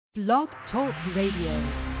Blog Talk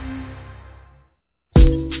Radio.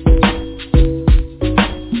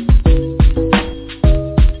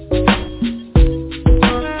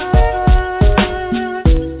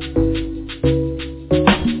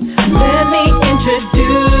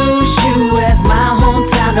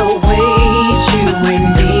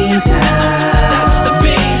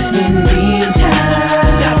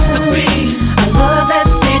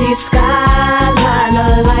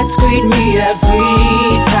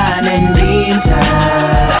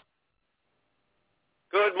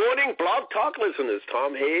 Listeners,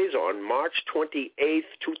 Tom Hayes on March 28th,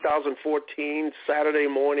 2014, Saturday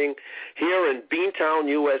morning, here in Beantown,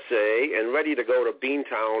 USA, and ready to go to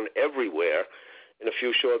Beantown everywhere in a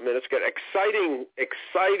few short minutes. Got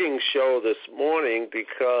exciting show this morning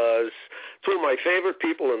because two of my favorite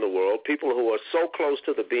people in the world, people who are so close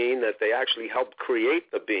to the Bean that they actually helped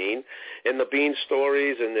create the Bean, and the Bean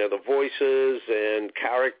stories, and they're the voices and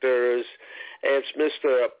characters. It's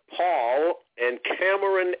Mr. Paul and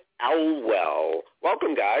Cameron Elwell.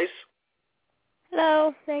 Welcome, guys.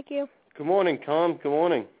 Hello. Thank you. Good morning, Tom. Good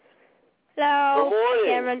morning. Hello. Good morning.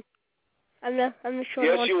 Cameron. I'm the short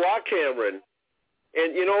yes, one. you are, Cameron.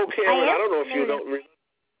 And you know, Cameron, I don't know if you don't.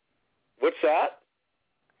 What's that?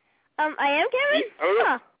 I am Cameron. I don't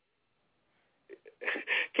know.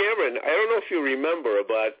 Cameron, I don't know if you remember,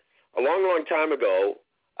 but a long time ago,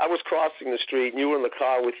 I was crossing the street, and you were in the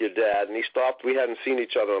car with your dad, and he stopped. We hadn't seen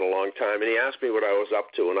each other in a long time, and he asked me what I was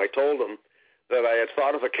up to, and I told him that I had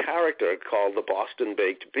thought of a character called the Boston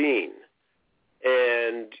Baked Bean.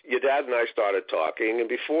 And your dad and I started talking, and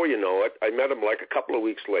before you know it, I met him like a couple of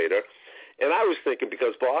weeks later, and I was thinking,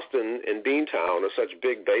 because Boston and Beantown are such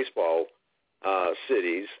big baseball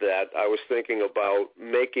cities, that I was thinking about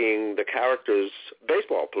making the characters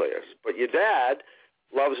baseball players. But your dad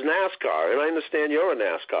loves NASCAR, and I understand you're a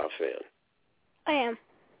NASCAR fan. I am.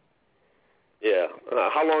 Yeah.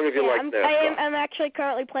 How long have you liked NASCAR? I'm actually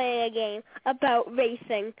currently playing a game about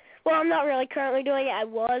racing. Well, I'm not really currently doing it. I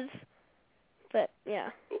was, but yeah.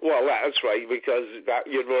 Well, that's right, because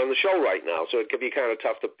you're on the show right now, so it could be kind of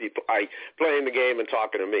tough to be playing the game and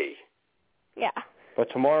talking to me. Yeah. But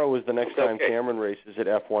tomorrow is the next time Cameron races at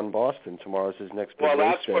F1 Boston. Tomorrow's his next big race. Well,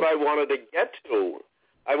 that's what I wanted to get to.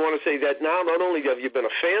 I want to say that now not only have you been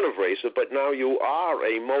a fan of racer, but now you are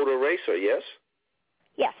a motor racer, yes?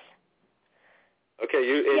 Yes. Okay,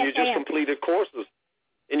 you just completed courses.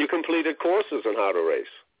 And you completed courses on how to race.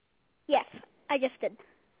 Yes, I just did.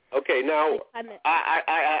 Okay, now I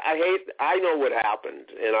know what happened,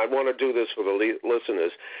 and I want to do this for the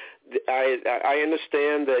listeners. I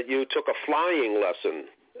understand that you took a flying lesson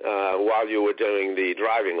while you were doing the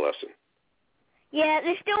driving lesson. Yeah,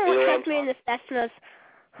 they still won't trust me in the Cessnas.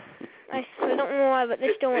 I don't know why, but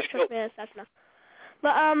they still won't trust me in a Cessna.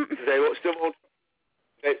 But they still won't.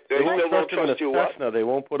 They still won't trust you. What? Cessna. They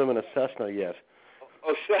won't put him in a Cessna yet.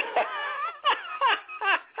 Oh,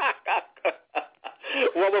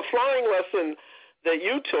 well, the flying lesson that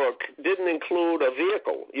you took didn't include a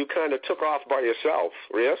vehicle. You kind of took off by yourself,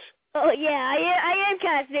 yes? Oh yeah, I am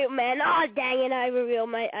kind of stupid, man. Oh dang it! I revealed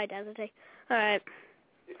my identity. All right.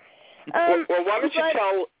 Well, why don't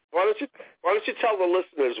you tell the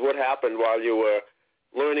listeners what happened while you were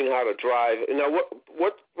learning how to drive? Now,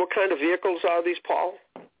 what kind of vehicles are these, Paul?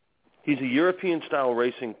 He's a European-style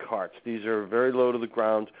racing karts. These are very low to the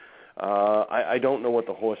ground. I don't know what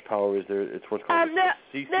the horsepower is. It's what's called a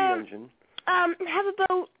CC engine. Some of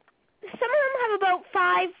them have about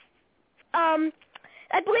 5.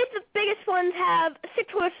 I believe the biggest ones have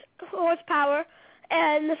 6 horsepower,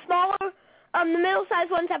 and the smaller. The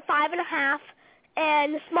middle-sized ones have 5.5,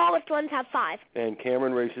 and the smallest ones have 5. And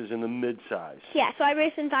Cameron races in the mid-size. Yeah, so I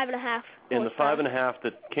race in 5.5. In the 5.5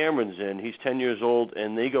 that Cameron's in, he's 10 years old,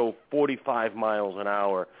 and they go 45 miles an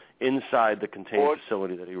hour inside the contained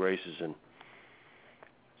facility that he races in.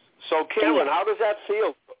 So, Cameron, how does that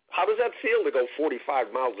feel? How does that feel to go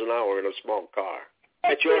 45 miles an hour in a small car?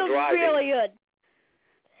 It feels really good.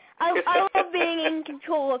 I love being in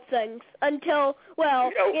control of things until,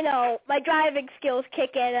 my driving skills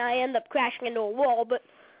kick in and I end up crashing into a wall, but,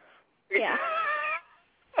 yeah.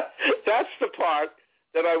 That's the part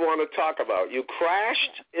that I want to talk about. You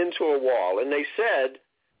crashed into a wall, and they said,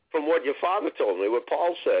 from what your father told me, what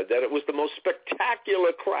Paul said, that it was the most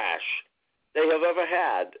spectacular crash they have ever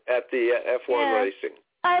had at the F1 racing.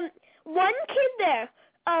 One kid there,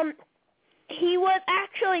 he was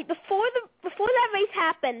actually, before that race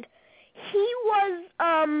happened, he was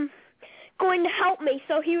going to help me.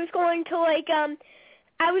 So he was going to,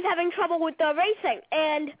 I was having trouble with the racing.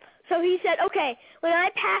 And so he said, okay, when I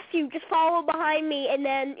pass you, just follow behind me, and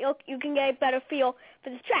then you can get a better feel for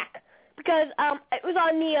the track. because it was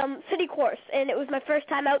on the city course, and it was my first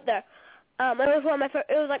time out there. It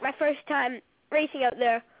was like my first time racing out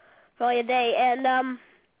there for like a day, and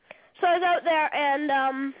so I was out there,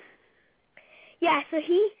 and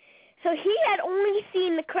so he had only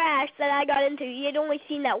seen the crash that I got into. He had only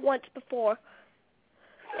seen that once before,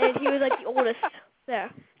 and he was like the oldest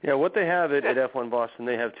there. Yeah, what they have at F1 Boston,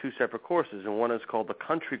 they have two separate courses, and one is called the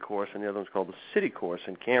country course, and the other one's called the city course.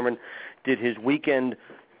 And Cameron did his weekend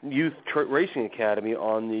youth racing academy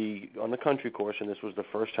on the country course, and this was the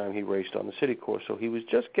first time he raced on the city course, so he was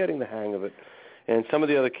just getting the hang of it. And some of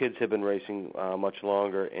the other kids had been racing much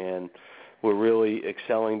longer and were really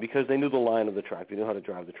excelling because they knew the line of the track. They knew how to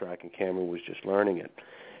drive the track, and Cameron was just learning it.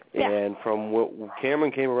 Yeah. And from what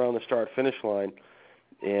Cameron came around the start-finish line,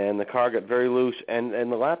 and the car got very loose. And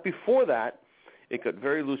the lap before that, it got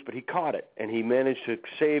very loose, but he caught it, and he managed to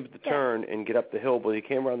save the turn and get up the hill. But he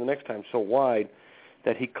came around the next time so wide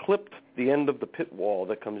that he clipped the end of the pit wall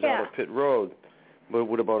that comes out of pit road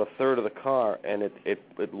with about a third of the car, and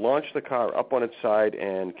it launched the car up on its side,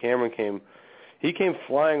 and Cameron came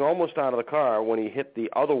flying almost out of the car when he hit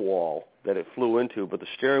the other wall that it flew into, but the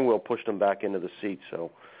steering wheel pushed him back into the seat.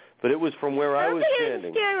 But it was from where I was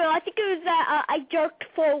standing. I think it was that I jerked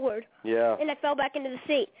forward. Yeah. And I fell back into the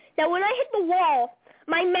seat. Now, when I hit the wall,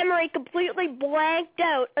 my memory completely blanked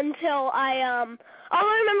out until all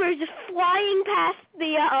I remember is just flying past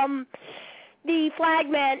the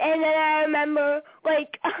flagman, and then I remember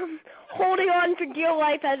holding on for dear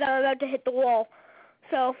life as I'm about to hit the wall.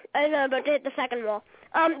 So as I'm about to hit the second wall.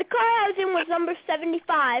 The car I was in was number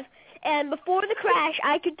 75, and before the crash,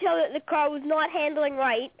 I could tell that the car was not handling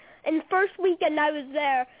right. And the first weekend I was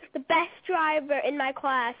there, the best driver in my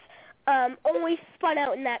class only spun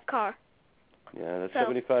out in that car. Yeah, that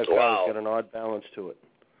 75 car's got an odd balance to it.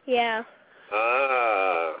 Yeah.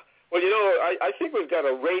 Well, I think we've got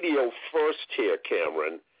a radio first here,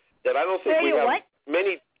 Cameron, that I don't think we have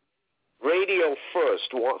many. Radio first,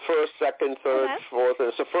 second, third, fourth. And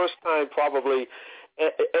it's the first time probably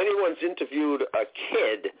anyone's interviewed a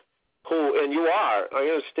kid who, and you are, I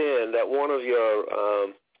understand that one of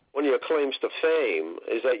your claims to fame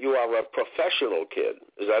is that you are a professional kid.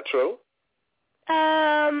 Is that true?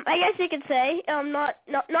 I guess you could say. Not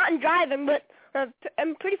in driving, but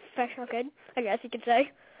I'm a pretty professional kid, I guess you could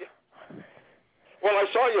say. Well, I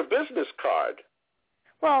saw your business card.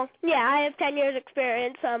 Well, yeah, I have 10 years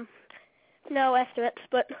experience. No estimates,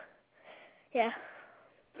 but yeah.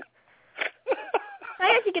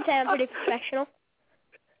 I guess you could say I'm pretty professional.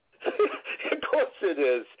 Of course it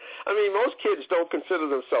is. I mean, most kids don't consider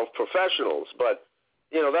themselves professionals, but,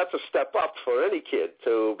 that's a step up for any kid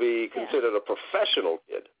to be considered a professional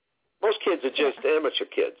kid. Most kids are just amateur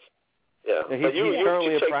kids. Yeah. He's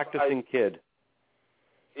currently a practicing kid.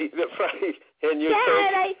 Right. And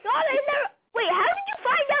Dad, I thought I never... Wait, how did you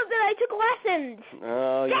find out that I took lessons?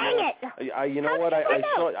 Dang it! You know what?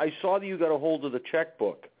 I saw that you got a hold of the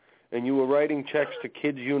checkbook, and you were writing checks to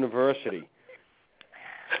Kids University.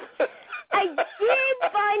 I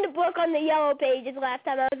did find a book on the yellow pages last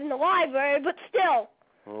time I was in the library, but still.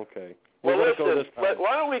 Okay. Well, listen,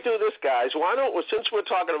 why don't we do this, guys? Since we're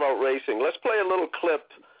talking about racing, let's play a little clip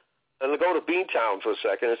and go to Beantown for a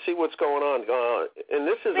second and see what's going on. And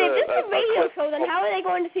this is this is a radio show, then how are they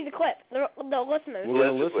going to see the clip, the listeners? We're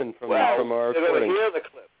going to listen from our recording. They're going to hear the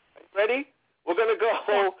clip. Ready? We're going to go.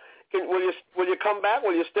 Yeah. Will you come back?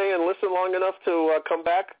 Will you stay and listen long enough to come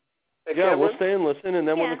back? Yeah, we'll stay and listen, and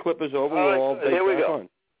then when the clip is over, we'll all take here we back go. on.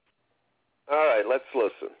 All right, let's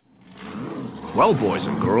listen. Well, boys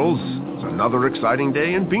and girls, it's another exciting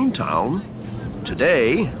day in Beantown.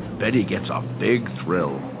 Today, Betty gets a big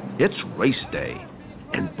thrill. It's race day,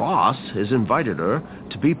 and Boss has invited her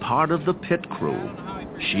to be part of the pit crew.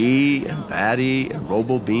 She and Batty and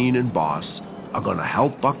Robo Bean and Boss are going to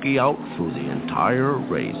help Bucky out through the entire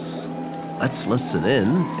race. Let's listen in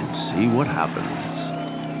and see what happens.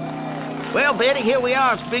 Well, Betty, here we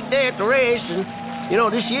are. It's a big day at the race, and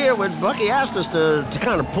this year when Bucky asked us to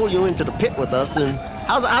kind of pull you into the pit with us, and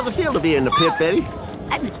how's it feel to be in the pit, Betty?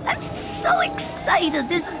 I'm so excited.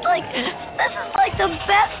 This is like the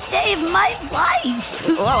best day of my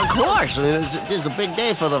life. Well, of course. I mean, it's a big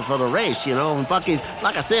day for the race, And Bucky,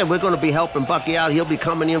 like I said, we're going to be helping Bucky out. He'll be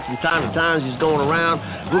coming in from time to time as he's going around.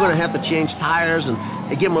 We're going to have to change tires and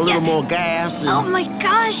give him a little more gas. Oh my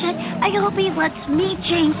gosh! I hope he lets me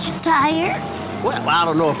change the tire. Well, I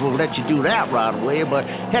don't know if we'll let you do that right away, but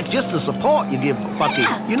heck, just the support you give Bucky.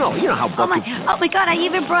 Yeah. You know how Bucky... Oh my God, I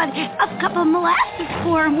even brought a cup of molasses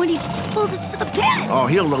for him when he pulled us to the pen. Oh,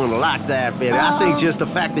 he'll learn to like that, Betty. I think Oh. just the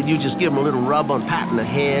fact that you just give him a little rub on, pat in the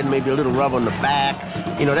head, maybe a little rub on the back,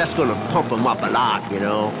 that's going to pump him up a lot,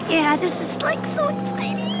 Yeah, this is like so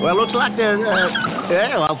exciting. Well, looks like they're,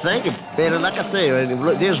 well, thank you, Betty. Like I say,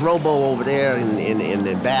 there's Robo over there in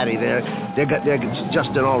the Batty there. They're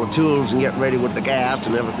adjusting all the tools and getting ready with the gas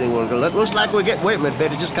and everything. Looks like wait a minute,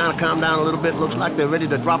 Betty, just kind of calm down a little bit. Looks like they're ready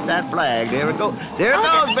to drop that flag. There it goes. There it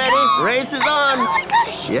goes, Betty. Race is on. Oh my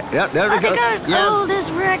gosh. Yeah, there it goes. Yeah. Oh, there's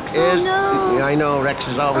Rex. Oh, no. Yeah, I know. Rex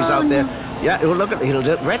is always out there. Yeah, look at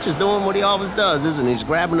Rex is doing what he always does, isn't he? He's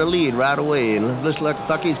grabbing the lead right away, and looks like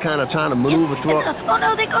Bucky's kind of trying to maneuver through. Oh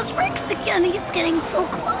no, there goes Rex again. He's getting so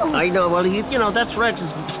close. I know. Well, that's Rex's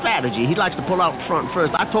strategy. He likes to pull out front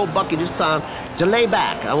first. I told Bucky this time to lay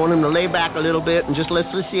back. I want him to lay back a little bit and just let's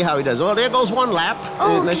see how he does. Oh, there goes one lap.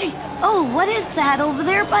 Oh, oh, what is that over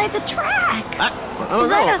there by the track? I don't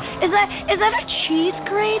know. Is that a cheese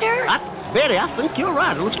grater? Betty, I think you're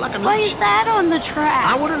right. It looks like a... Why is that on the track?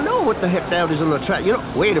 I wouldn't know what the heck that is on the track.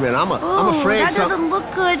 Wait a minute. I'm afraid... that doesn't look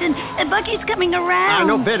good, and Bucky's coming around. I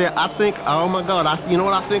know, Betty. I think... Oh, my God. You know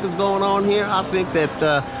what I think is going on here? I think that...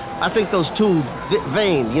 I think those two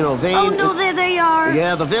Vane, Vane... Oh, no, there they are.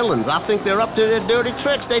 Yeah, the villains. I think they're up to their dirty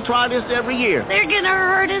tricks. They try this every year. They're going to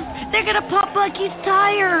hurt us. They're going to pop Bucky's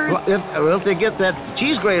tires. Well, if they get that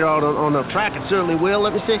cheese grater on the track, it certainly will.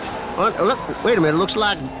 Let me see. Wait a minute. It looks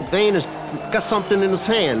like Vane has got something in his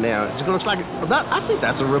hand there. It looks like... I think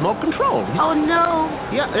that's a remote control. Oh, no.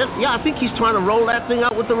 Yeah, I think he's trying to roll that thing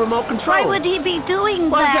out with the remote control. Why would he be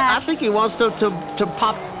doing that? I think he wants to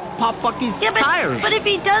pop Bucky's tires. But if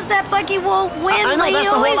he does that, Bucky won't win. I know,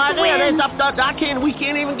 that's the whole idea. Wins. We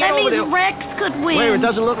can't even get over there. That means Rex could win. Wait, it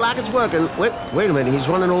doesn't look like it's working. Wait a minute. He's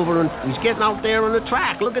running over and he's getting out there on the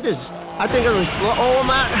track. Look at this. I think it was... Oh,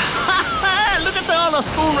 my... Look at all the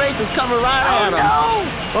spoon races coming right at him.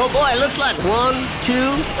 No. Oh, boy, it looks like 1,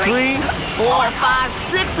 2, 3, 4,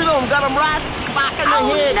 5, 6 of them. Got him right back in the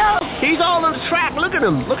head. No. He's all on the track. Look at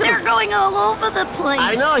him. They're going all over the place.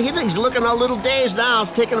 I know. He's looking a little dazed now.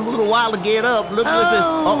 It's taking him a little while to get up. Look at this.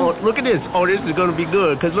 Oh, look at this. Oh, this is going to be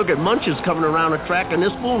good. Because look at Munch is coming around the track and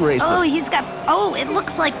this spoon racer. Oh, he's got... Oh, it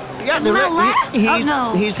looks like... Yeah, oh,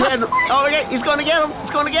 no. He's heading... Oh, yeah, he's going to get him.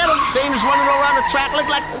 He's going to get him. Dane is running around the track. Look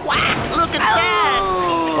like... Whack! Look at that.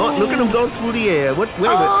 Oh, look at him going through the air. Wait a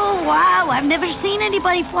minute. Oh, wow. I've never seen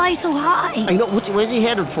anybody fly so high. I know. Where's he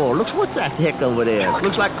headed for? What's that heck over there? It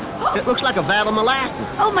looks like a vat of molasses.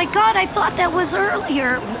 Oh, my God. I thought that was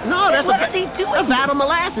earlier. No, that's what is he doing? A vat of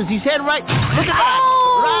molasses. He's heading right... Look at that.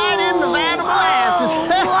 Right in the vat of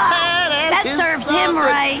molasses. Wow. That serves him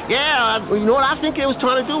right. Yeah, you know what I think he was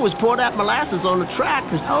trying to do was pour that molasses on the track.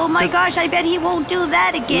 Oh, my gosh, I bet he won't do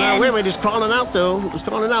that again. No, wait a minute, he's crawling out, though. He's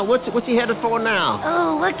crawling out. What's he headed for now?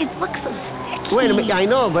 Oh, look, it looks so sticky. Wait a minute, I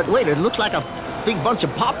know, but wait, it looks like a big bunch of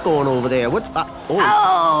popcorn over there. What's...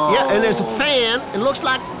 Oh. Yeah, and there's a fan. It looks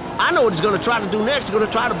like... I know what he's going to try to do next. He's going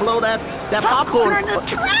to try to blow that popcorn. On the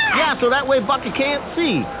track. Yeah, so that way Bucky can't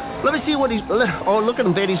see. Let me see what he's... Oh, look at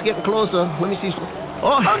him, Betty. He's getting closer. Let me see...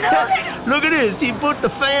 Oh, no. Look at this. He put the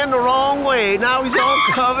fan the wrong way. Now he's all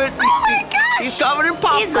covered. Oh, my gosh. He's covered in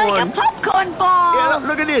popcorn. He's like a popcorn ball. Yeah,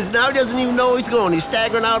 look at this. Now he doesn't even know he's going. He's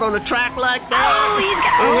staggering out on the track like that. Oh,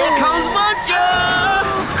 And here comes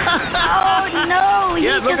Muncher. Oh, no.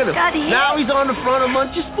 Yeah, look at him. Got hit. Now he's on the front of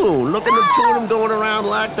Muncher's spoon. Look at the two of them going around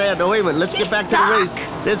like that. Now, wait a minute. Let's get back to the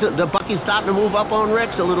race. The Bucky's starting to move up on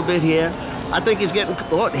Rex a little bit here. I think he's getting...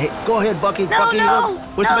 Oh, hey, go ahead, Bucky. No, Bucky,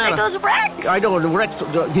 what's the matter? There goes Rex. I know, Rex,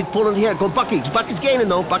 he's pulling here. Go, Bucky. Bucky's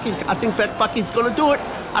gaining, though. I think that Bucky's going to do it.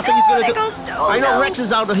 I think he's going to do it. I know Rex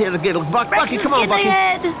is out here to get him. Bucky, come on, Bucky.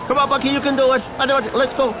 Ahead. Come on, Bucky, you can do it. I know it.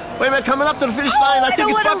 Let's go. Wait a minute, coming up to the finish line. I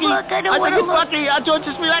think it's Bucky. I think it's Bucky. I told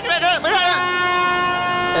you to be like that.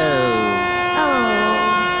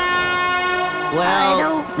 Well, I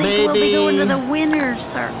don't think we'll be going to the winner's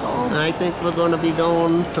circle. I think we're going to be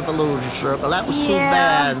going to the loser's circle. That was too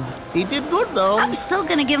bad. He did good, though. I'm still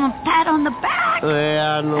going to give him a pat on the back.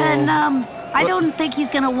 Yeah, I know. And I don't think he's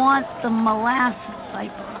going to want the molasses.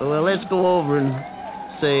 Well, let's go over and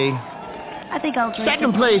say... I think I'll drink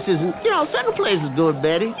Second place is good,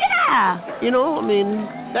 Betty. Yeah, Yeah. You know, I mean,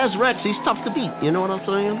 that's Rex. He's tough to beat. You know what I'm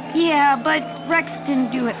saying? Yeah, but Rex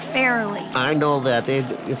didn't do it fairly. I know that.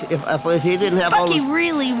 If he didn't have all Bucky the...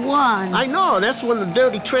 really won. I know. That's when the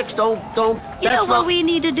dirty tricks don't... You know what we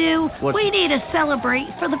need to do? What? We need to celebrate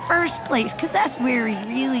for the first place, because that's where he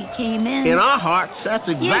really came in. In our hearts, that's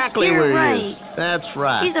exactly yes, where right. he is. That's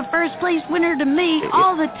right. He's a first place winner to me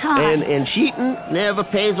all the time. And cheating never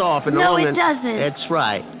pays off in the No, long it run. doesn't. That's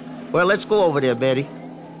right. Well, let's go over there, Betty.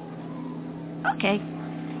 Okay.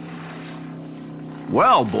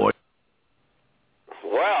 Well, boy.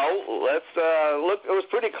 Well, let's look. It was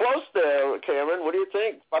pretty close there, Cameron. What do you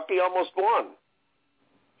think? Bucky almost won.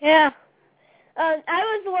 Yeah. I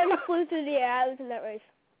was the one who flew through the air. I was in that race.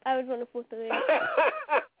 I was the one who flew through the air.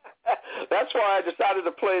 That's why I decided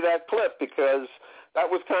to play that clip, because that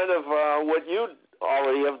was kind of what you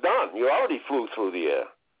already have done. You already flew through the air.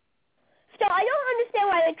 So I don't understand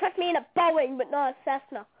why they trust me in a Boeing but not a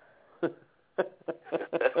Cessna.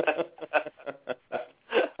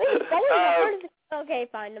 Okay,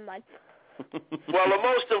 fine, never mind. Well, the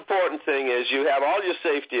most important thing is you have all your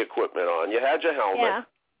safety equipment on. You had your helmet. Yeah.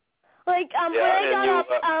 Like, when I got up,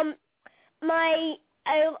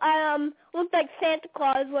 I looked like Santa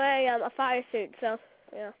Claus wearing a fire suit, so,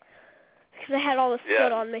 yeah. Because I had all the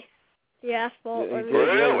soot on me. The asphalt.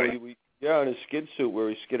 Really? Yeah, in his skid suit where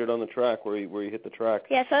he skidded on the track, where he hit the track.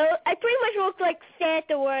 Yeah, so I pretty much looked like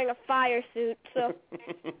Santa wearing a fire suit, so.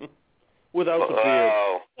 Without the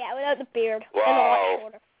beard. Yeah, without the beard. Wow. And a lot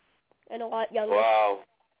shorter. And a lot younger. Wow.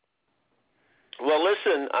 Well,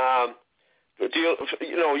 listen, you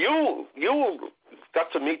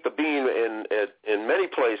got to meet the Bean in many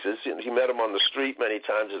places. You met him on the street many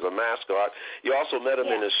times as a mascot. You also met him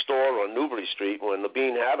in his store on Newbury Street when the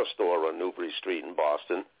Bean had a store on Newbury Street in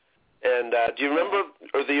Boston. And do you remember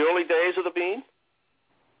the early days of the Bean?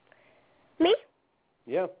 Me?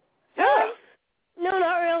 Yeah. Yeah. No,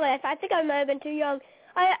 not really. I think I might have been too young.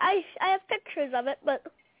 I have pictures of it, but...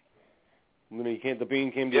 The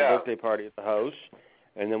Bean came to a birthday party at the house,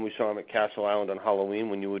 and then we saw him at Castle Island on Halloween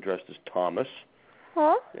when you were dressed as Thomas.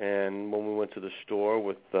 Huh? And when we went to the store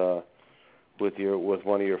with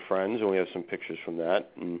one of your friends, and we have some pictures from that,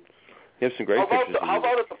 and we have some great pictures. How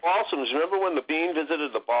about at the Balsams? Remember when the Bean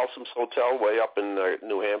visited the Balsams Hotel way up in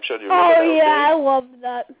New Hampshire? Do you remember that? Yeah, I love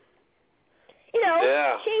that. You know,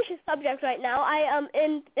 change the subject right now.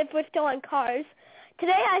 If we're still on cars,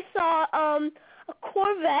 today I saw a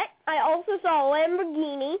Corvette. I also saw a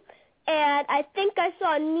Lamborghini, and I think I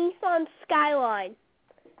saw a Nissan Skyline,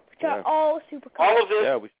 which are all supercars.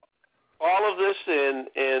 All of this in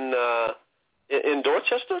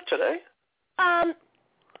Dorchester today?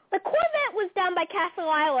 The Corvette was down by Castle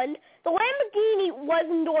Island. The Lamborghini was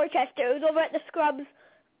in Dorchester. It was over at the Scrubs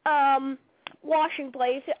washing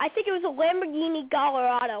place. I think it was a Lamborghini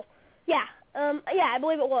Gallardo. Yeah, I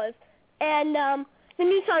believe it was. And the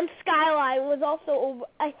Nissan Skyline was also over.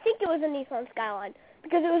 I think it was a Nissan Skyline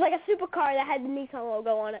because it was like a supercar that had the Nissan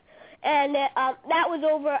logo on it. And that was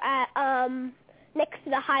over at next to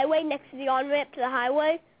the highway, next to the on-ramp to the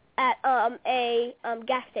highway at a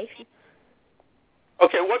gas station.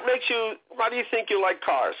 Okay, why do you think you like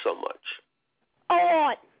cars so much? A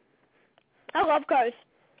lot. I love cars.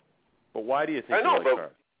 But why do you think you like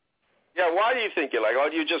cars? Yeah, why do you think you like them? Or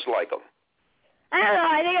do you just like them? I don't know.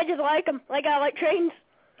 I think I just like them. Like I like trains.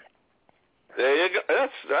 There you go.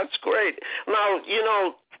 That's great. Now,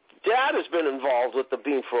 Dad has been involved with the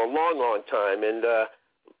Bean for a long, long time, and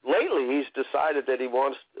lately he's decided that he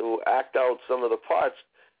wants to act out some of the parts.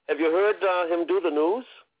 Have you heard him do the news?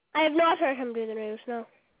 I have not heard him do the news, no.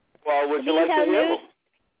 Well, would you like to hear him?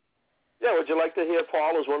 Yeah, would you like to hear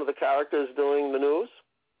Paul as one of the characters doing the news?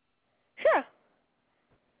 Sure.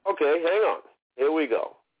 Okay, hang on. Here we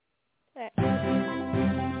go. All right.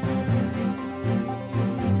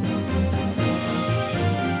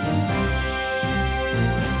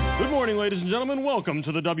 Good morning, ladies and gentlemen. Welcome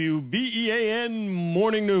to the WBEAN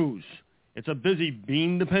Morning News. It's a busy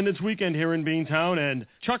Bean-Dependence weekend here in Beantown, and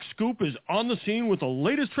Chuck Scoop is on the scene with the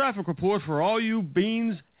latest traffic report for all you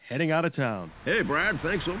Beans heading out of town. Hey, Brad,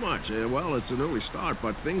 thanks so much. Well, it's an early start,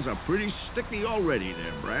 but things are pretty sticky already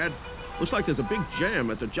there, Brad. Looks like there's a big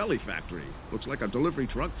jam at the jelly factory. Looks like a delivery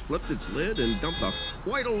truck flipped its lid and dumped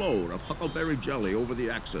quite a load of huckleberry jelly over the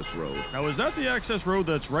access road. Now, is that the access road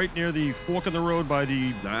that's right near the fork in the road by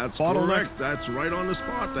the That's bottleneck? Correct. That's right on the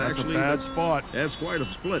spot, That's actually. a bad spot. That's quite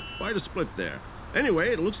a split there. Anyway,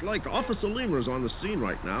 it looks like Officer Lemur's on the scene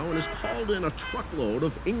right now and has called in a truckload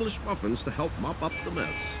of English muffins to help mop up the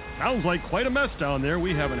mess. Sounds like quite a mess down there.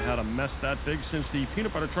 We haven't had a mess that big since the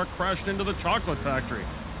peanut butter truck crashed into the chocolate factory.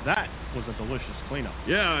 That was a delicious cleanup.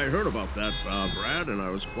 Yeah, I heard about that, Brad, and I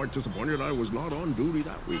was quite disappointed I was not on duty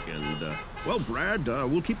that weekend. Well, Brad,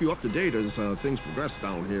 we'll keep you up to date as things progress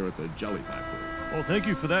down here at the Jelly Factory. Well, thank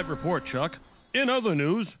you for that report, Chuck. In other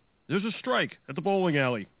news, there's a strike at the bowling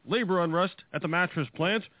alley, labor unrest at the mattress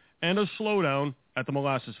plant, and a slowdown at the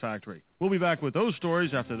molasses factory. We'll be back with those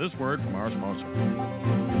stories after this word from our sponsor.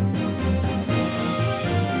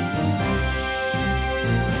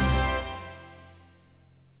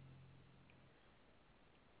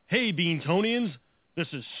 Hey, Beantonians. This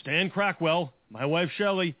is Stan Crackwell, my wife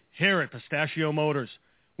Shelley, here at Pistachio Motors.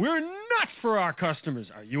 We're nuts for our customers.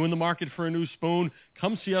 Are you in the market for a new spoon?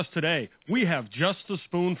 Come see us today. We have just the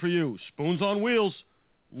spoon for you. Spoons on wheels,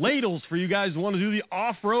 ladles for you guys who want to do the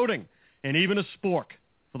off-roading, and even a spork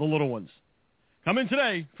for the little ones. Come in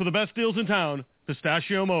today for the best deals in town.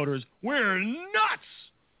 Pistachio Motors. We're nuts!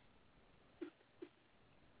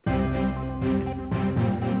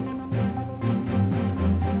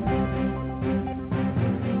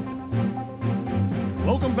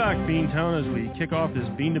 Welcome back, Beantown, as we kick off this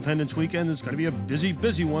Bean-Dependence weekend. It's going to be a busy,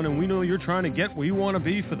 busy one, and we know you're trying to get where you want to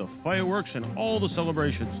be for the fireworks and all the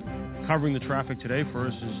celebrations. Covering the traffic today for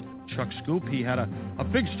us is Chuck Scoop. He had a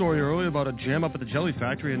big story earlier about a jam up at the Jelly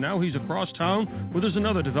Factory, and now he's across town where there's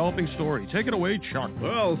another developing story. Take it away, Chuck.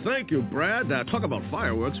 Well, thank you, Brad. Talk about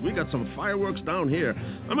fireworks. We got some fireworks down here.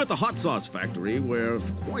 I'm at the hot sauce factory where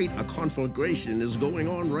quite a conflagration is going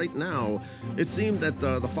on right now. It seemed that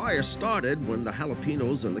the fire started when the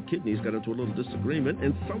jalapenos and the kidneys got into a little disagreement,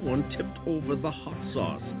 and someone tipped over the hot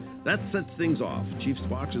sauce. That sets things off. Chief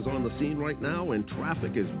Sparks is on the scene right now, and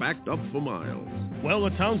traffic is backed up for miles. Well,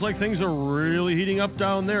 it sounds like things are really heating up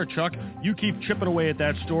down there, Chuck. You keep chipping away at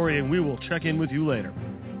that story, and we will check in with you later.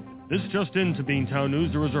 This just into Beantown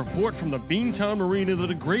News. There is a report from the Beantown Marina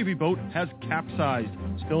that a gravy boat has capsized,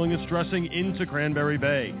 spilling its dressing into Cranberry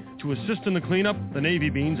Bay. To assist in the cleanup, the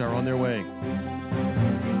Navy Beans are on their way.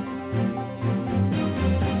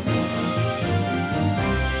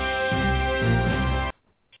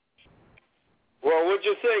 Well, what'd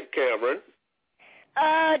you think, Cameron?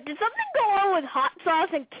 Did something go on with hot sauce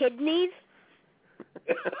and kidneys?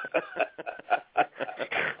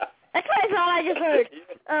 That's what I thought I just heard.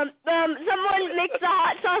 Someone mixed the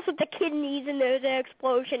hot sauce with the kidneys and there's an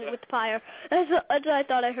explosion with fire. That's what I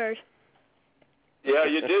thought I heard. Yeah,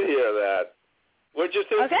 you did hear that. What'd you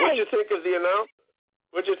think? Okay. What'd you think of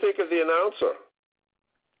the announcer?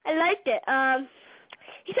 I liked it.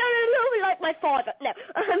 He sounded a little bit like my father. No,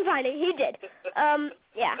 I'm fine. He did.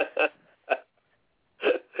 Yeah.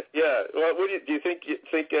 Yeah. Well, do you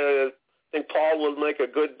think Paul will make a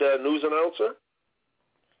good news announcer?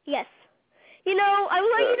 Yes. You know, I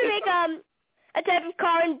would like you to make a type of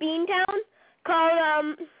car in Beantown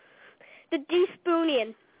called the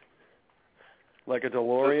D-Spoonian. Like a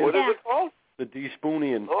DeLorean? What is it called? The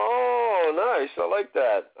D-Spoonian. Oh, nice. I like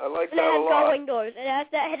that. I like that a lot. It has going doors. It has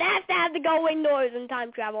to have the going doors and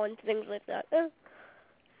time travel and things like that.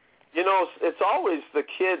 You know, it's always the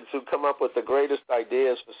kids who come up with the greatest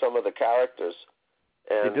ideas for some of the characters.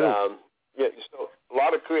 And, they do. Yeah, so a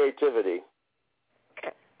lot of creativity.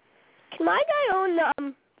 Can my guy own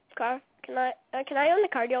the car? Can I own the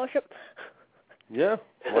car dealership? Yeah,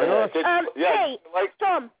 why not? Hey,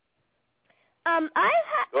 Tom. I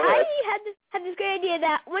had this great idea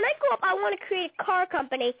that when I grow up, I want to create a car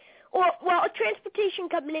company, or a transportation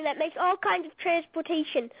company that makes all kinds of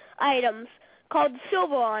transportation items called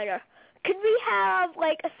Silverliner. Could we have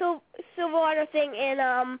like a Silverliner thing in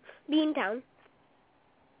Beantown?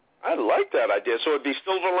 I like that idea. So it'd be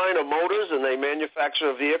Silverliner Motors, and they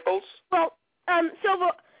manufacture vehicles. Well,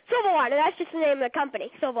 Silverliner. That's just the name of the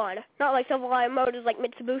company, Silverliner. Not like Silverliner Motors, like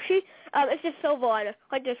Mitsubishi. It's just Silverliner,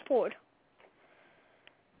 like there's Ford.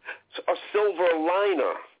 A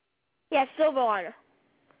Silverliner. Yeah, Silverliner.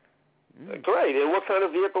 Great. And what kind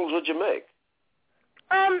of vehicles would you make?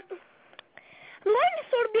 I'm going to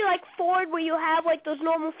sort of be like Ford, where you have like those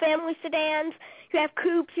normal family sedans. You have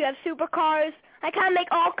coupes. You have supercars. I kind of make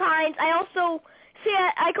all kinds. I also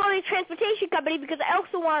I call it a transportation company because I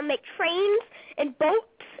also want to make trains and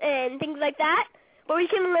boats and things like that. But we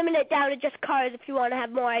can limit it down to just cars if you want to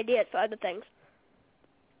have more ideas for other things.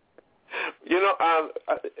 You know,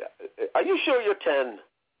 are you sure you're 10?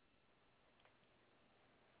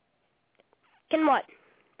 10 what?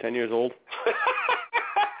 10 years old.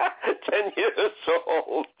 10 years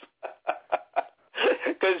old.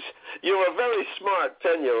 Because you're a very smart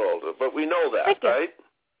 10-year-old, but we know that, right?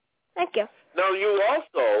 Thank you. Now,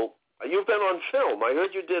 you've been on film. I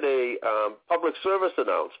heard you did a public service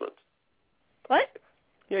announcement. What?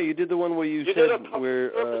 Yeah, you did the one where you said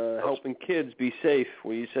we're helping kids be safe,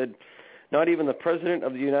 where you said not even the President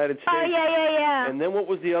of the United States. Oh, yeah. And then what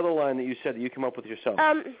was the other line that you said that you came up with yourself?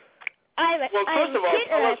 Well, first of all,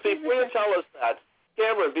 tell us, before you tell us that,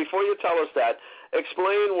 Cameron, before you tell us that,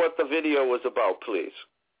 explain what the video was about, please.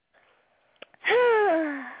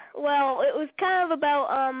 Well, it was kind of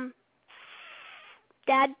about,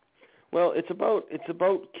 Dad. Well, it's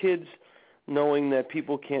about kids knowing that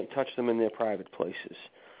people can't touch them in their private places.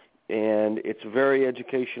 And it's very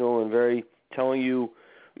educational and very telling you,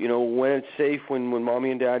 when it's safe when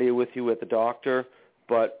Mommy and Daddy are with you at the doctor,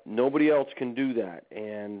 but nobody else can do that.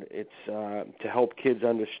 And it's to help kids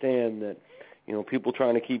understand that, people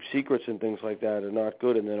trying to keep secrets and things like that are not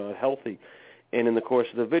good and they're not healthy. And in the course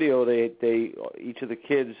of the video, they each of the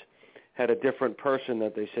kids had a different person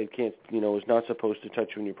that they said can't, is not supposed to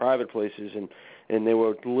touch you in your private places, and they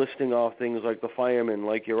were listing off things like the fireman,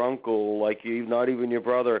 like your uncle, like not even your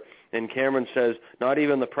brother. And Cameron says, not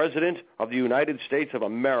even the President of the United States of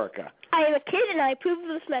America. I am a kid, and I approve of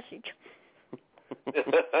this message.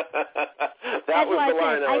 That was the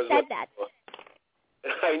line I said that.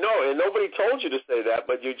 I know, and nobody told you to say that,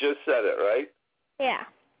 but you just said it, right? Yeah.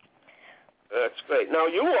 That's great. Now,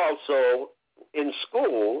 you also, in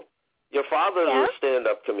school, your father is a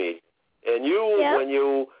stand-up comedian, and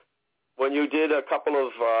you, when you did a couple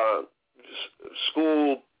of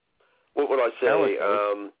school, what would I say,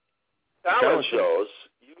 talent shows,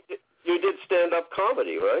 you did stand-up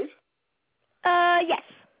comedy, right? Yes.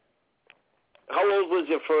 How old was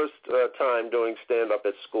your first time doing stand-up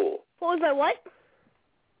at school? What was my what?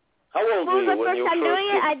 How old were you when you first? What was my first time doing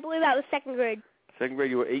it? I believe I was second grade. Second grade,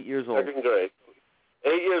 you were 8 years old. Second grade.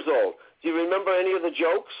 8 years old. Do you remember any of the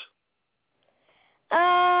jokes?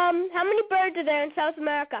 How many birds are there in South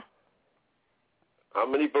America? How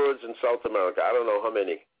many birds in South America? I don't know how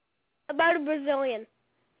many. About a Brazilian.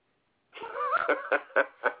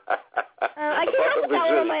 I came up with that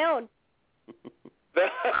one on my own.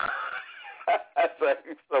 That's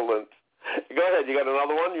excellent. Go ahead. You got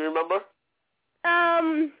another one you remember?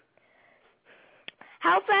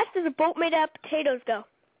 How fast does a boat made out of potatoes go?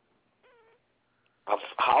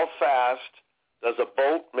 How fast does a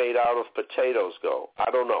boat made out of potatoes go? I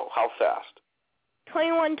don't know. How fast?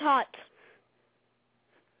 21 tots.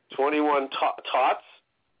 21 tots?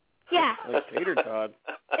 Yeah. Like tater tot.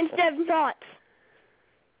 Instead of tots.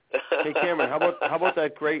 Hey Cameron, how about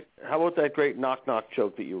that great knock knock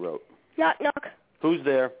joke that you wrote? Knock knock. Who's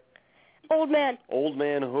there? Old man. Old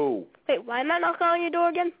man who? Wait, why am I knocking on your door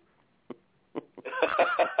again?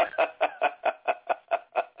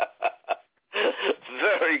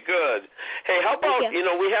 Very good. Hey, how about,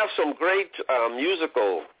 we have some great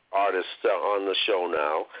musical artists on the show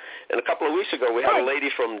now. And a couple of weeks ago, we had a lady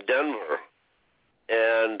from Denver,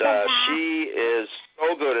 and she is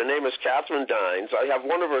so good. Her name is Catherine Dines. I have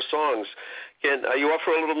one of her songs. Are you up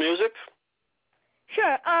for a little music?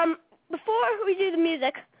 Sure. Before we do the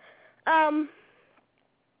music, I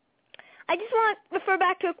just want to refer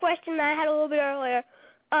back to a question that I had a little bit earlier.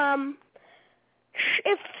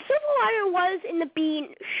 If civil water was in the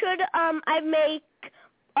bean, should I make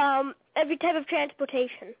every type of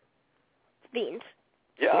transportation beans?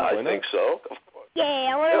 Yeah, I think so. Of course. Yeah,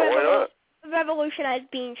 I want to revolutionize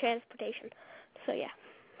bean transportation. So, yeah.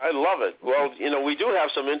 I love it. Well, we do have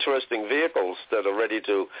some interesting vehicles that are ready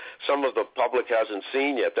to, some of the public hasn't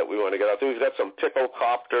seen yet that we want to get out there. We've got some pickle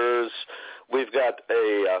copters. We've got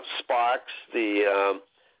a Sparks, the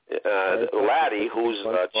Laddie, whose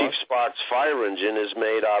Chief Sparks fire engine is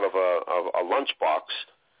made out of a lunchbox.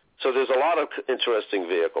 So there's a lot of interesting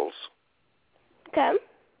vehicles. Okay.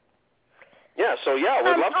 Yeah, so we'd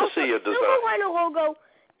love to see your design. The Silver Liner logo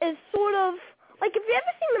is sort of, like, have you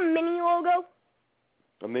ever seen the Mini logo?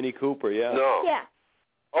 A Mini Cooper, yeah. No. Yeah.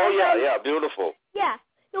 Oh, yeah, beautiful. Yeah.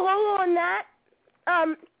 The logo on that,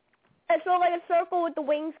 it's sort of like a circle with the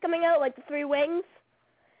wings coming out, like the 3 wings.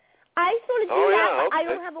 I sort of do that, but I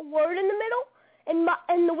don't have a word in the middle,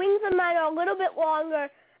 and the wings on mine are a little bit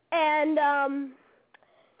longer, and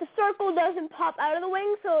the circle doesn't pop out of the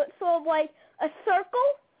wing, so it's sort of like a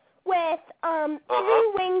circle with 3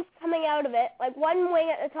 wings coming out of it, like 1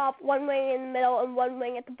 wing at the top, 1 wing in the middle, and 1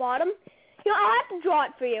 wing at the bottom. I'll have to draw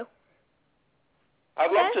it for you.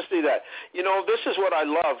 I'd love to see that. This is what I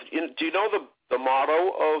love. Do you know the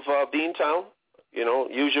motto of Beantown?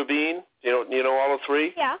 Use your bean. You know all the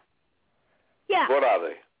 3? Yeah. Yeah. What are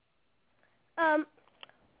they?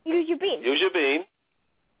 Use your bean. Use your bean.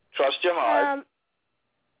 Trust your heart.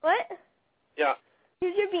 What? Yeah.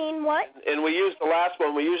 Use your bean, what? And we use the last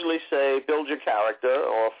one. We usually say build your character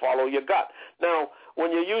or follow your gut. Now,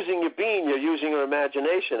 when you're using your bean, you're using your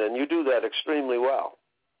imagination, and you do that extremely well.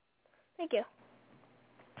 Thank you.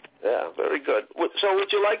 Yeah, very good. So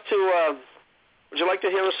would you like to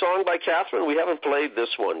hear a song by Catherine? We haven't played this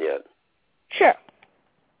one yet. Sure.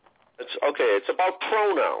 It's about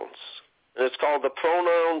pronouns, and it's called The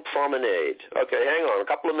Pronoun Promenade. Okay, hang on a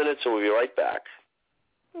couple of minutes, and we'll be right back.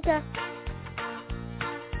 Okay.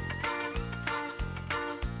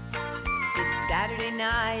 It's Saturday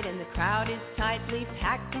night, and the crowd is tightly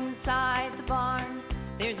packed inside the barn.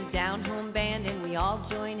 There's a down-home band, and we all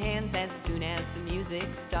join hands as soon as the music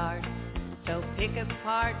starts. So pick a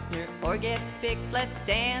partner or get fixed, let's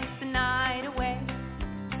dance the night away.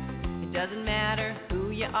 It doesn't matter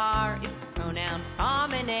who you are, it's the pronoun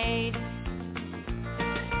promenade.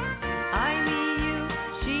 I, me, you,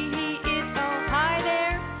 she, he, it, oh, hi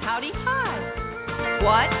there, howdy, hi.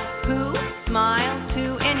 What, who, smile to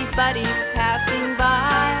anybody passing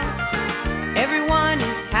by. Everyone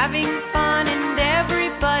is having fun and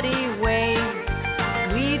everybody waves.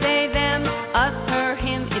 We, they, them, us, her,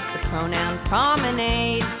 him, it's the pronoun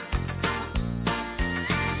promenade.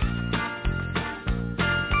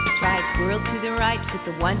 Try twirl to the right with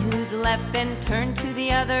the one who's left, then turn to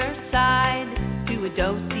the other side. Do a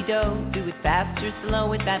do-si-do, do it fast or slow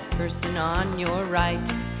with that person on your right.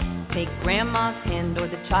 Take grandma's hand or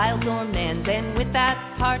the child's or man, then with that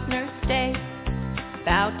partner stay.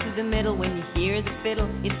 Bow to the middle when you hear the fiddle,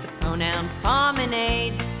 it's the pronoun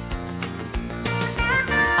promenade.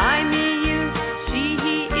 I, me, you, she,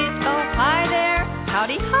 he, it, oh, hi there,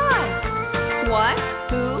 howdy, hi. What,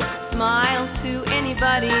 who, smile to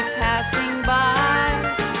anybody passing by.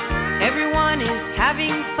 Everyone is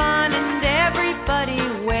having fun and everybody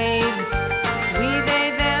waves. We, they,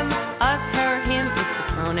 them, us, her, him, it's the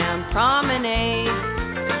pronoun promenade.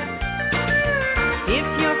 If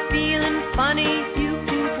you're feeling funny, you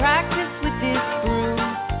can practice with this broom.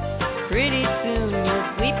 Pretty soon you'll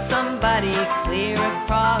sweep somebody clear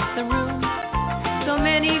across the room. So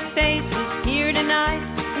many faces here tonight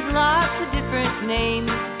with lots of different names.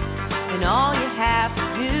 And all you have to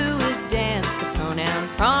do is dance the pronoun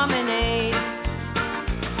promenade.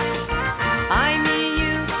 I, me,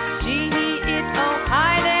 you, she, he, it, oh,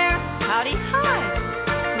 hi there, howdy, hi.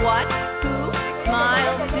 What, who,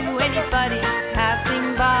 smile to anybody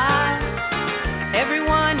passing by.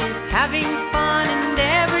 Everyone is having fun and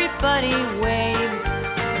everybody waves.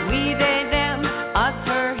 We, they, them, us,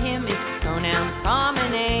 her, him, it's the pronoun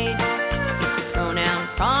promenade. It's the pronoun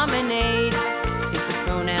promenade. It's the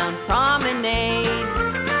pronoun promenade.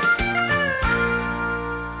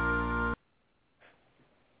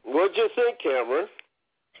 What'd you think, Cameron?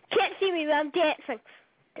 Can't see me, but I'm dancing.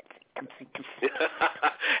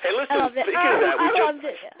 Hey, listen, I loved it. speaking of that, I loved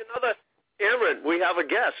it. Cameron, we have a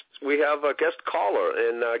guest. We have a guest caller,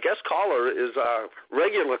 and guest caller is our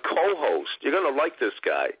regular co-host. You're going to like this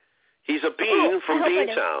guy. He's a Bean from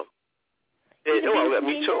Beantown.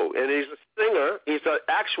 Me too. And he's a singer. He's the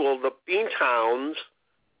Beantown's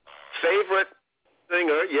favorite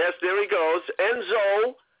singer. Yes, there he goes.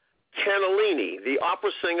 Enzo Cannellini, the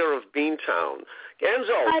opera singer of Beantown.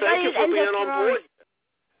 Enzo, thank you for being on board.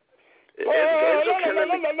 Enzo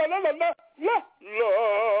Cannellini.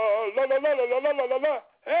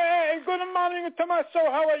 Hey, good morning, Tommaso.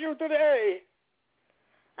 How are you today?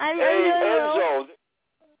 I'm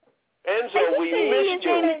Enzo, we missed you.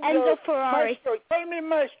 Enzo Ferrari. Maestro, tell me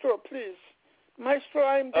Maestro, please. Maestro,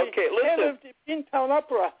 I'm the head of the Beantown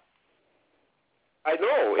Opera. I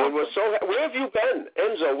know. It was so. Where have you been,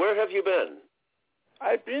 Enzo? Where have you been?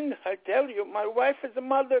 I tell you, my wife as a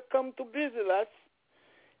mother come to visit us,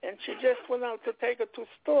 and she just went out to take her to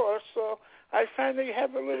store, so I finally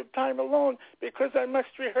have a little time alone because I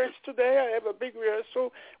must rehearse today. I have a big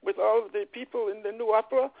rehearsal with all of the people in the new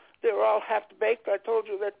opera. They're all half-baked. I told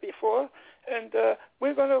you that before. And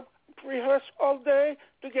we're going to rehearse all day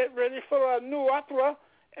to get ready for our new opera.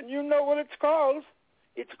 And you know what it's called.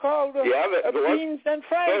 It's called Beans and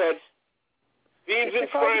Franks. Beans and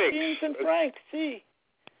Franks. Beans and Franks, see.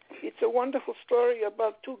 It's a wonderful story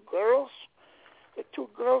about two girls. The two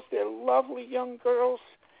girls, they're lovely young girls,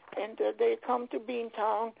 and they come to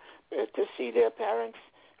Beantown to see their parents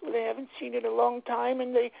who they haven't seen in a long time,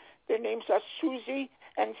 and their names are Susie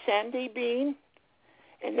and Sandy Bean.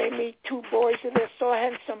 And they meet two boys, and they're so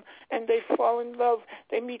handsome, and they fall in love.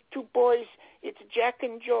 They meet two boys. It's Jack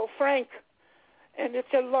and Joe Frank. And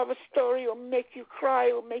it's a love story. It'll make you cry.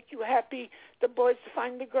 It'll make you happy. The boys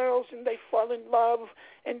find the girls, and they fall in love.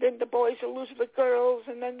 And then the boys will lose the girls,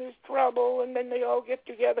 and then there's trouble, and then they all get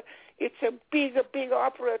together. It's a big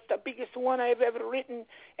opera. It's the biggest one I've ever written,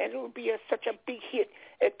 and it'll be such a big hit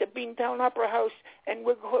at the Beantown Opera House, and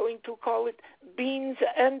we're going to call it Beans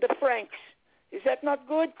and the Franks. Is that not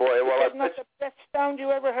good? Boy, well, is that not the best sound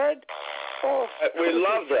you ever heard? We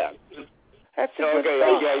love that. That's a okay, good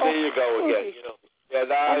okay, there you go again.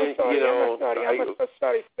 I'm so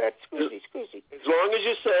sorry for that. Scusi. As long as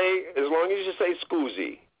you say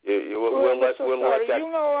scusi, we'll let that. You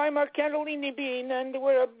know, I'm a Carolini bean, and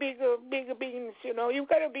we're a bigger beans. You know, you've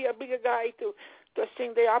got to be a bigger guy to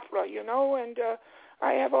sing the opera. You know, and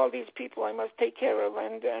I have all these people I must take care of,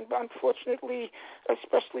 and unfortunately,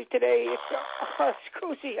 especially today, it's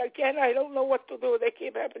scusi again. I don't know what to do. They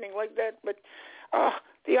keep happening like that, but.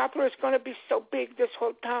 The opera is going to be so big, this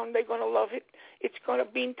whole town, they're going to love it.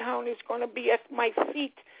 Beantown is going to be at my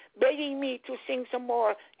feet, begging me to sing some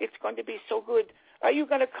more. It's going to be so good. Are you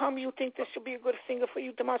going to come? You think this will be a good singer for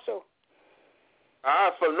you, Tommaso?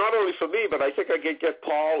 Not only for me, but I think I could get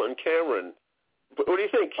Paul and Cameron. What do you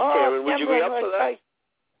think, Cameron? Would you be up for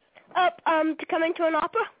that? To come into an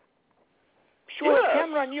opera? Sure, yes.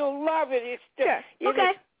 Cameron, you'll love it.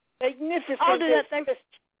 Okay. Magnificent. I'll do that then.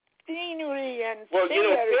 Scenery and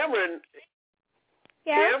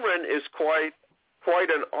Cameron is quite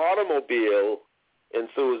an automobile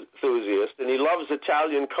enthusiast, and he loves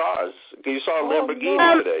Italian cars. You saw a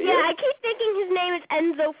Lamborghini today. Yeah, I keep thinking his name is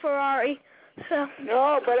Enzo Ferrari. So.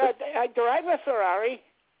 No, but I drive a Ferrari.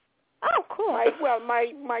 Oh, cool.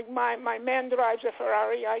 My man drives a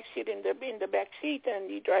Ferrari. I sit in the back seat, and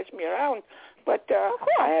he drives me around. But cool.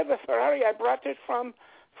 I have a Ferrari. I brought it from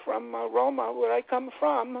Roma, where I come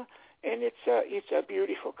from, and it's a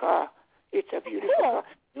beautiful car. It's a beautiful car.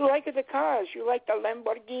 You like the cars? You like the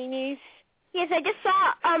Lamborghinis? Yes, I just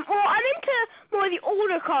saw. I'm into more of the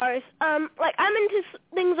older cars. I'm into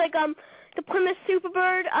things like the Plymouth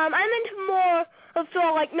Superbird. I'm into more of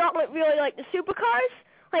not really like the supercars,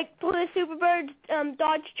 like Plymouth Superbirds,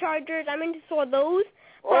 Dodge Chargers. I'm into sort of those.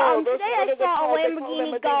 But today I saw a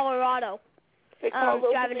Lamborghini Gallardo. They call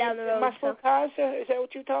those driving down the road. Muscle cars? Is that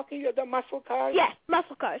what you're talking about? The muscle cars? Yes,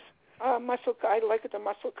 muscle cars. Muscle cars. I like the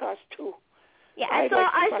muscle cars too. Yeah, I saw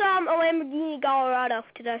a Lamborghini Gallardo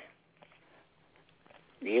today.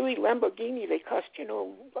 Really, Lamborghini? They cost a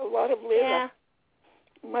lot of lira, yeah.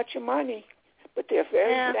 Much money, but they're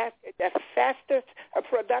very fast. The fastest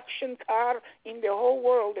production car in the whole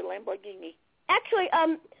world, the Lamborghini. Actually,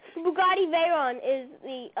 Bugatti Veyron is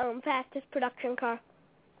the fastest production car.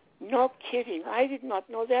 No kidding. I did not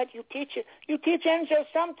know that. You teach Enzo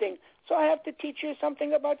something, so I have to teach you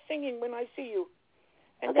something about singing when I see you.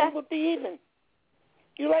 And that would be even.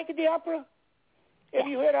 You like the opera? Have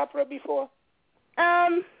you heard opera before?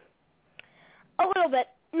 A little bit.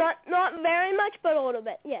 Not very much, but a little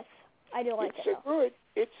bit. Yes, I do like it.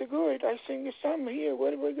 It's a good. I sing a song here.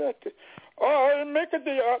 What have we got? I make the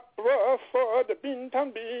opera for the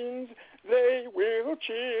Beantown Beans. They will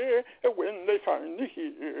cheer when they find me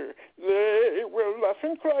here. They will laugh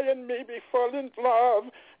and cry and maybe fall in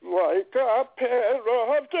love like a pair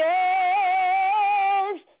of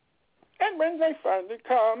doves. And when they finally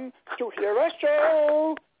come to hear us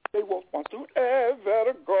show, they won't want to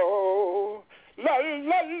ever go. La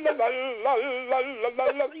la la la la la la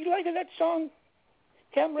la. You like that song,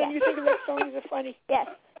 Cameron? Yes. You think that song is funny? Yes.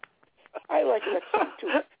 I like that song too.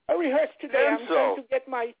 I rehearsed today. I'm trying to get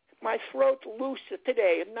my throat looser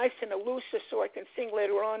today, nice and looser, so I can sing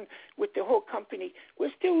later on with the whole company.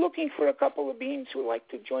 We're still looking for a couple of beans who like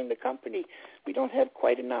to join the company. We don't have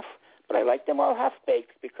quite enough, but I like them all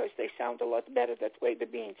half-baked because they sound a lot better that way, the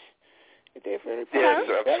beans. They're very Yes,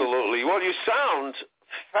 absolutely. Well, you sound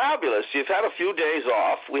fabulous. You've had a few days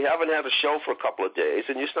off. We haven't had a show for a couple of days,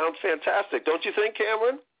 and you sound fantastic. Don't you think,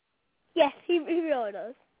 Cameron? Yes, he really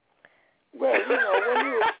does. Well,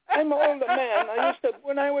 I'm an older man.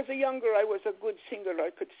 When I was younger, I was a good singer. I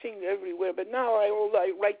could sing everywhere. But now I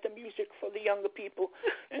write the music for the younger people,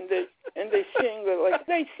 and they sing like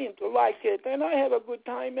they seem to like it, and I have a good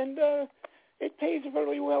time, and it pays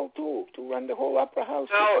very well too to run the whole opera house.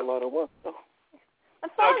 It's a lot of work, though.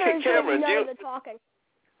 Okay, Cameron, the talking.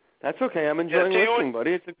 That's okay. I'm enjoying listening,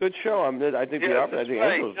 buddy. It's a good show. I think the opera. I think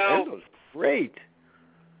Enzo's great.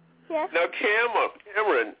 Yes. Now,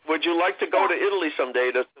 Cameron, would you like to go to Italy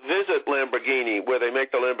someday to visit Lamborghini, where they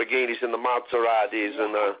make the Lamborghinis and the Maseratis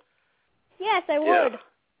and the? Yes, I would.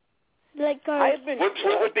 Like, what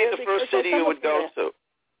would be the first city you would go to?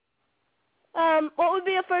 What would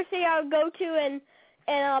be the first city I would go to in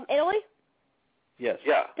Italy? Yes.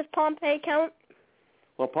 Yeah. Does Pompeii count?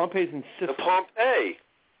 Well, Pompeii's in Sicily. Pompeii,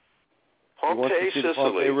 Sicily.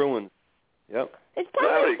 Pompeii ruins. Yep. It's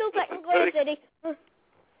probably still technically a city.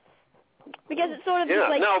 Because it's sort of just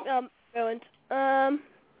like ruined. I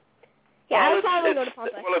would probably go to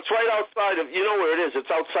Pompeii. Well, it's right outside of, you know where it is.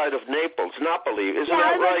 It's outside of Naples, Napoli. Isn't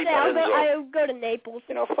that right, Enzo? I would go to Naples.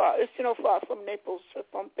 It's far from Naples,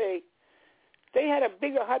 Pompeii. They had a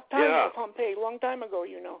bigger hot time Yeah. in Pompeii a long time ago,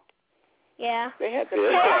 you know. Yeah. They had the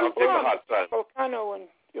Yeah, big hot time. volcano, and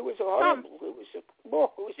it was horrible. It was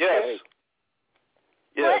Yes. scary.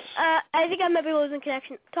 Yes. What? I think I might be losing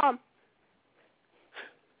connection. Tom.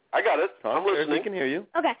 I got it. I'm We listening. can hear you.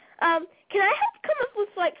 Okay. Can I help come up with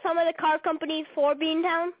like some of the car companies for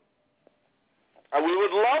Beantown? We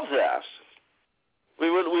would love that. We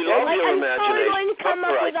love like, your I'm imagination. totally going to come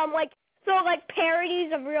up Right. with like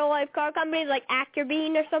parodies of real life car companies, like Actor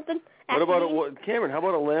Bean or something. What about Cameron? How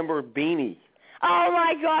about a Lamborghini? Oh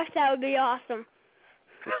my gosh, that would be awesome.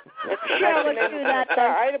 Sure, let's do that then.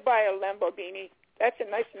 I'd buy a Lamborghini. That's a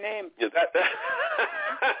nice name. Yeah,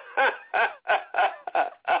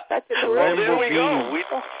 That's a well, there we go.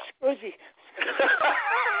 Scusi.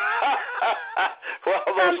 Well,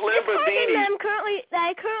 those Lamborghinis. That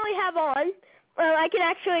I currently have on, I can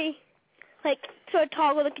actually like sort of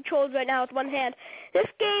toggle the controls right now with one hand. This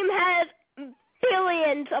game has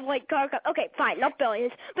billions of like car okay, fine, not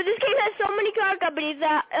billions, but this game has so many car companies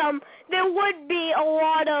that there would be a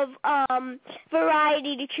lot of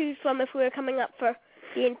variety to choose from if we were coming up for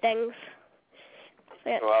Bean things.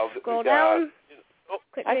 So scroll down.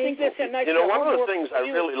 I think that's a nice. You know, one of the things I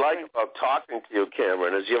really like about talking to you,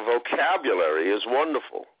 Cameron, is your vocabulary is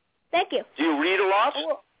wonderful. Thank you. Do you read a lot?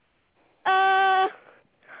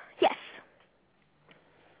 Yes.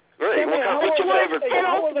 Great. Cameron, What's your favorite book?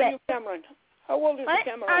 How old are you, Cameron? How old is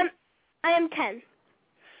Cameron? I am 10.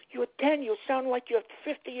 You're 10. You sound like you're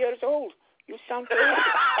 50 years old. You sound crazy.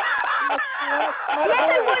 I guess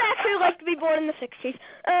I would actually like to be born in the 60s.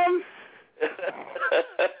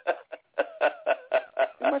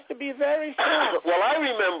 You must be very smart. Well, I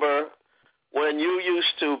remember when you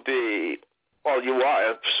used to be, well, you are,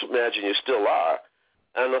 I imagine you still are,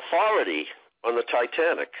 an authority on the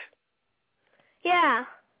Titanic. Yeah.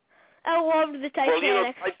 I loved the Titanic. Well, you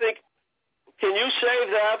know, I think, can you save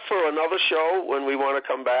that for another show when we want to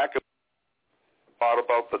come back and talk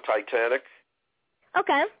about the Titanic?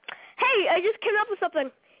 Okay. Hey, I just came up with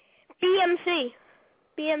something.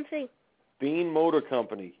 BMC. Bean Motor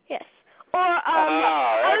Company. Yes. Or,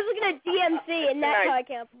 I was looking at DMC, and that's how I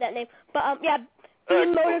came up with that name. But, yeah,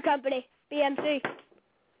 Bean Motor Company, BMC.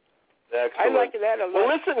 Excellent. I like that a lot. Well,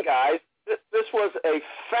 listen, guys, this was a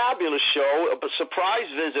fabulous show, a surprise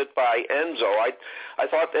visit by Enzo. I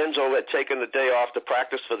thought Enzo had taken the day off to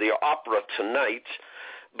practice for the opera tonight,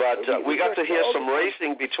 but we got to hear some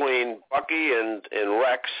racing between Bucky and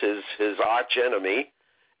Rex, his arch enemy.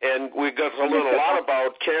 And we got to learn a lot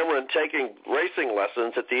about Cameron taking racing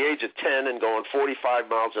lessons at the age of 10 and going 45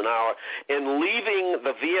 miles an hour and leaving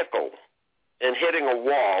the vehicle and hitting a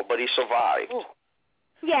wall, but he survived. Oh.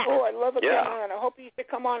 Yeah. Oh, I love it, Yeah. Cameron. I hope he can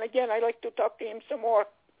come on again. I'd like to talk to him some more.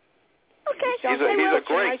 Okay. He's a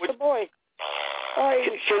great nice boy.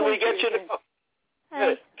 Can we get you to come?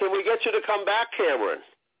 Can we get you to come back, Cameron?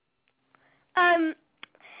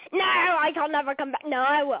 No, I can never come back. No,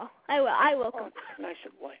 I will. I will come. Nice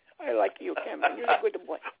boy. I like you, Cameron. You're a good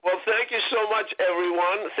boy. Well, thank you so much,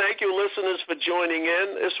 everyone. Thank you, listeners, for joining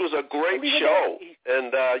in. This was a great show,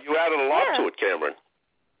 and you added a lot to it, Cameron.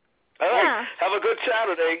 All right. Have a good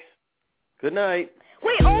Saturday. Good night.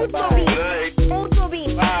 Wait, also, Good night.